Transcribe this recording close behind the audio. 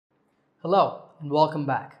Hello and welcome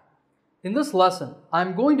back. In this lesson,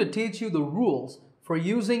 I'm going to teach you the rules for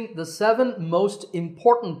using the 7 most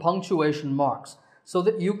important punctuation marks so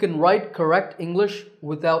that you can write correct English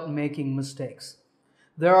without making mistakes.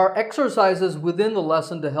 There are exercises within the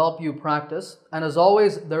lesson to help you practice, and as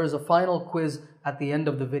always, there is a final quiz at the end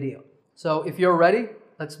of the video. So if you're ready,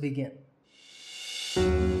 let's begin.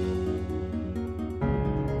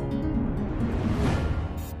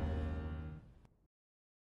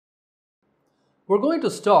 We're going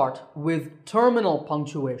to start with terminal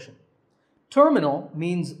punctuation. Terminal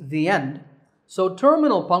means the end, so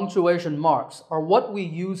terminal punctuation marks are what we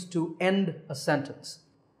use to end a sentence.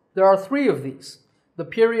 There are 3 of these: the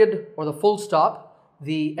period or the full stop,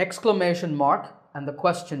 the exclamation mark, and the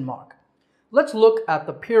question mark. Let's look at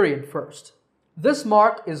the period first. This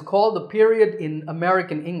mark is called the period in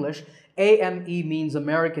American English. AME means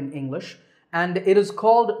American English, and it is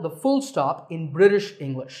called the full stop in British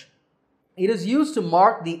English. It is used to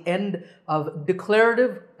mark the end of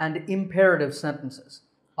declarative and imperative sentences.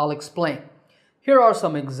 I'll explain. Here are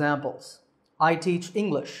some examples. I teach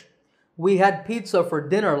English. We had pizza for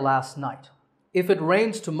dinner last night. If it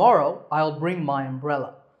rains tomorrow, I'll bring my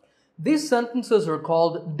umbrella. These sentences are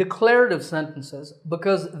called declarative sentences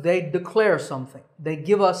because they declare something. They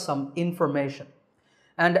give us some information.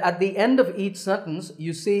 And at the end of each sentence,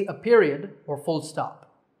 you see a period or full stop.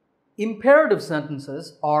 Imperative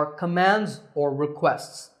sentences are commands or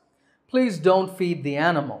requests. Please don't feed the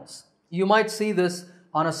animals. You might see this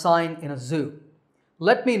on a sign in a zoo.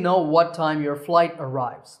 Let me know what time your flight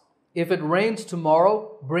arrives. If it rains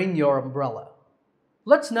tomorrow, bring your umbrella.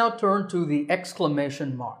 Let's now turn to the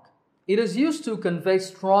exclamation mark. It is used to convey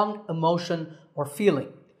strong emotion or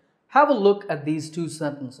feeling. Have a look at these 2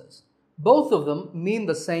 sentences. Both of them mean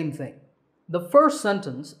the same thing. The first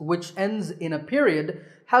sentence, which ends in a period,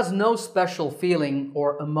 has no special feeling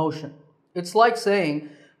or emotion. It's like saying,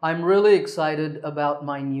 I'm really excited about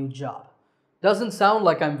my new job. Doesn't sound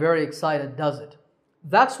like I'm very excited, does it?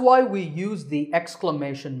 That's why we use the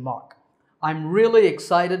exclamation mark. I'm really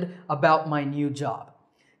excited about my new job.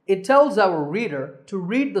 It tells our reader to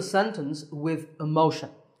read the sentence with emotion.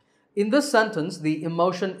 In this sentence, the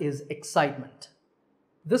emotion is excitement.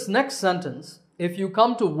 This next sentence, if you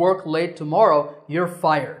come to work late tomorrow, you're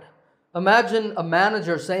fired. Imagine a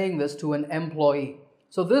manager saying this to an employee.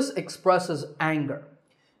 So this expresses anger.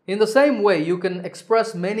 In the same way, you can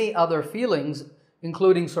express many other feelings,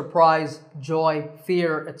 including surprise, joy,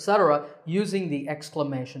 fear, etc., using the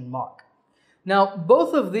exclamation mark. Now,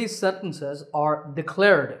 both of these sentences are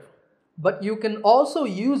declarative, but you can also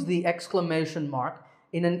use the exclamation mark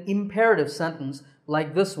in an imperative sentence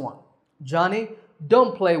like this one. Johnny,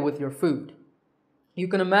 don't play with your food. You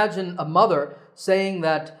can imagine a mother saying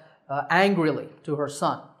that angrily to her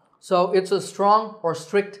son. So it's a strong or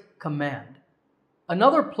strict command.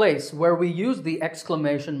 Another place where we use the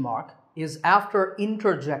exclamation mark is after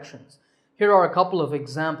interjections. Here are a couple of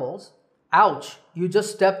examples. Ouch, you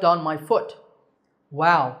just stepped on my foot.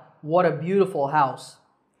 Wow, what a beautiful house.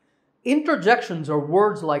 Interjections are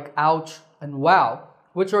words like ouch and wow,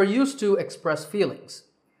 which are used to express feelings.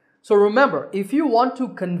 So remember, if you want to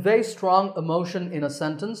convey strong emotion in a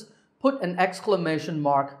sentence, put an exclamation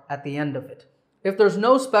mark at the end of it. If there's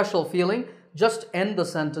no special feeling, just end the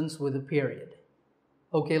sentence with a period.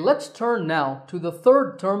 Okay, let's turn now to the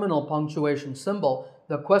 3rd terminal punctuation symbol,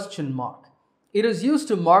 the question mark. It is used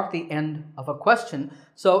to mark the end of a question,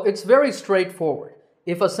 so it's very straightforward.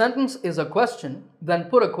 If a sentence is a question, then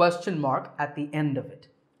put a question mark at the end of it.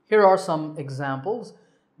 Here are some examples.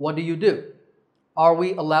 What do you do? Are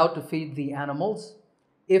we allowed to feed the animals?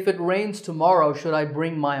 If it rains tomorrow, should I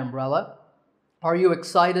bring my umbrella? Are you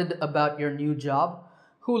excited about your new job?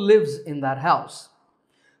 Who lives in that house?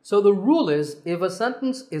 So the rule is, if a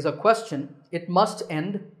sentence is a question, it must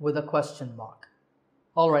end with a question mark.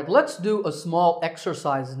 All right, let's do a small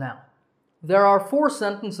exercise now. There are 4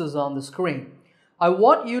 sentences on the screen. I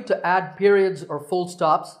want you to add periods or full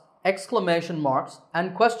stops, exclamation marks,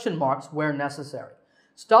 and question marks where necessary.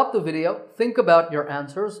 Stop the video, think about your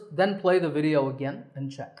answers, then play the video again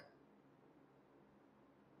and check.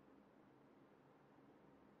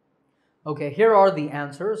 Okay, here are the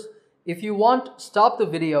answers. If you want, stop the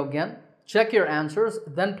video again, check your answers,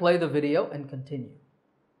 then play the video and continue.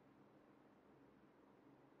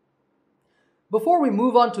 Before we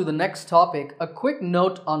move on to the next topic, a quick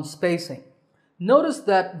note on spacing. Notice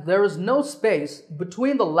that there is no space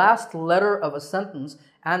between the last letter of a sentence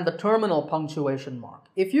and the terminal punctuation mark.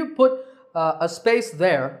 If you put a space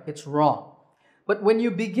there, it's wrong. But when you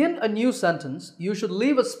begin a new sentence, you should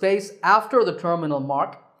leave a space after the terminal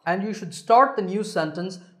mark, and you should start the new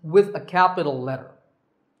sentence with a capital letter.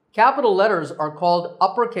 Capital letters are called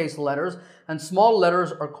uppercase letters and small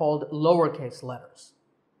letters are called lowercase letters.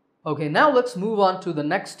 Okay, now let's move on to the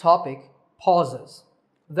next topic, pauses.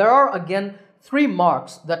 There are again 3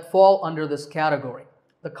 marks that fall under this category: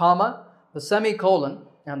 the comma, the semicolon,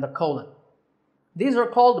 and the colon. These are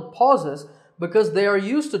called pauses because they are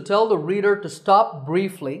used to tell the reader to stop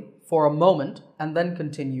briefly for a moment and then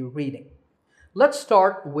continue reading. Let's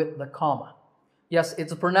start with the comma. Yes,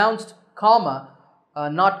 it's pronounced comma,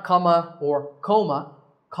 not comma or coma,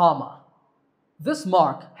 comma. This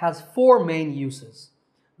mark has 4 main uses.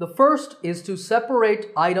 The first is to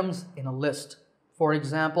separate items in a list. For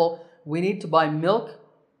example, we need to buy milk,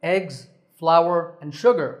 eggs, flour, and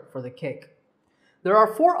sugar for the cake. There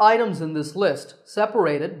are 4 items in this list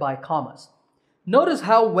separated by commas. Notice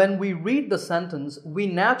how when we read the sentence, we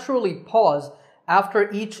naturally pause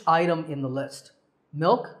after each item in the list: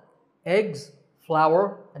 milk, eggs,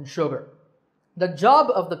 flour, and sugar. The job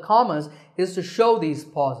of the commas is to show these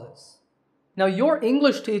pauses. Now, your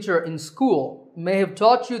English teacher in school may have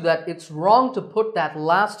taught you that it's wrong to put that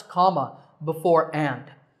last comma before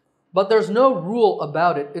and. But there's no rule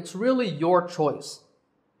about it. It's really your choice.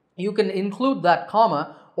 You can include that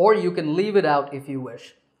comma or you can leave it out if you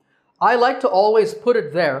wish. I like to always put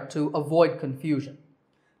it there to avoid confusion.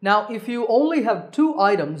 Now, if you only have 2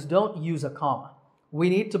 items, don't use a comma. We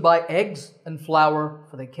need to buy eggs and flour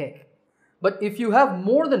for the cake. But if you have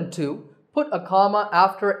more than 2, put a comma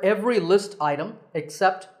after every list item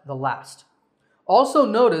except the last. Also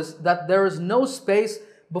notice that there is no space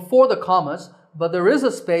before the commas, but there is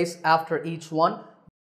a space after each one,